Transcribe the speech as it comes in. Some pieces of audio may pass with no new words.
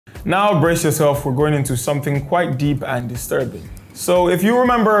Now brace yourself, we're going into something quite deep and disturbing. So if you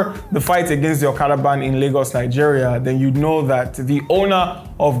remember the fight against the Okada ban in Lagos, Nigeria, then you'd know that the owner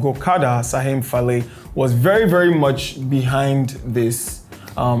of Gokada, Saleh, was very, very much behind this.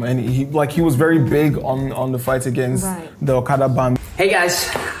 And he was very big on the fight against the Okada ban. Hey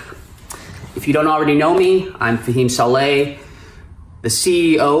guys, if you don't already know me, I'm Fahim Saleh, the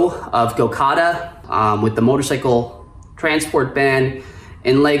CEO of Gokada with the motorcycle transport ban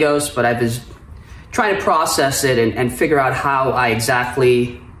in Lagos, but I've been trying to process it and figure out how I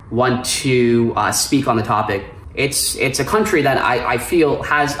exactly want to speak on the topic. It's a country that I feel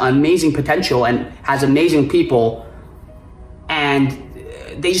has amazing potential and has amazing people, and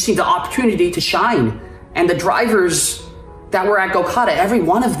they just need the opportunity to shine. And the drivers that were at Gokada, every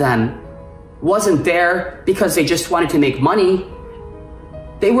one of them wasn't there because they just wanted to make money.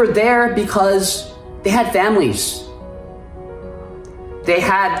 They were there because they had families. They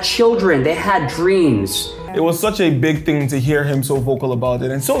had children, they had dreams. It was such a big thing to hear him so vocal about it,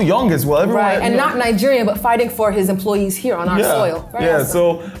 and so young as well. Everyone, and not Nigerian, but fighting for his employees here on our soil. Very awesome.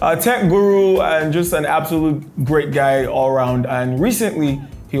 So tech guru and just an absolute great guy all around. And recently,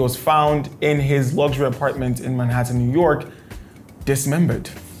 he was found in his luxury apartment in Manhattan, New York,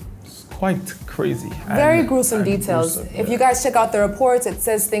 dismembered. It's quite crazy. Very gruesome details. If you guys check out the reports, it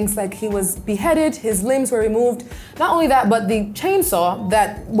says things like he was beheaded, his limbs were removed. Not only that, but the chainsaw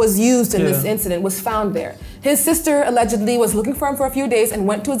that was used in this incident was found there. His sister allegedly was looking for him for a few days and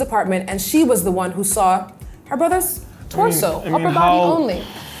went to his apartment, and she was the one who saw her brother's torso, upper body only.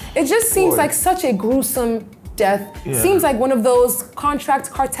 It just seems like such a gruesome death. Seems like one of those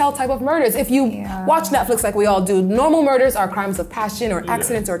contract cartel type of murders. If you watch Netflix like we all do, normal murders are crimes of passion or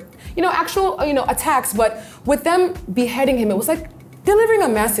accidents or actual attacks, but with them beheading him, it was like delivering a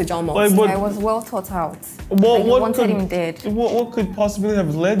message almost. It was well thought out. What wanted him dead. What could possibly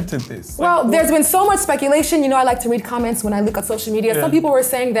have led to this? Well, there's been so much speculation. I like to read comments when I look at social media. Some people were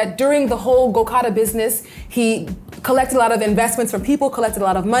saying that during the whole Gokada business, he collected a lot of investments from people, collected a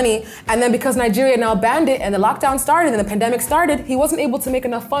lot of money, and then because Nigeria now banned it and the lockdown started and the pandemic started, he wasn't able to make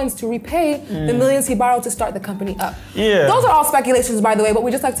enough funds to repay the millions he borrowed to start the company up. Those are all speculations, by the way, but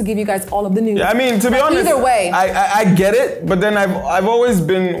we just like to give you guys all of the news. I mean, to be honest, either way, I get it, but then I've always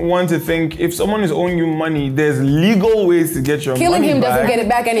been one to think if someone is owing you money, there's legal ways to get your money back. Killing him doesn't get it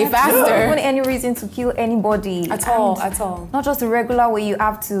back any faster. There isn't any reason to kill anybody at all. Not just the regular way you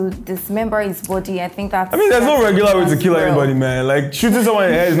have to dismember his body. I think that's. I mean, there's no regular way to kill anybody, man. Like shooting someone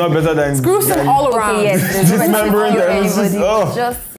in the head is not better than. Screw some all around. Okay, yes, dismembering them. Just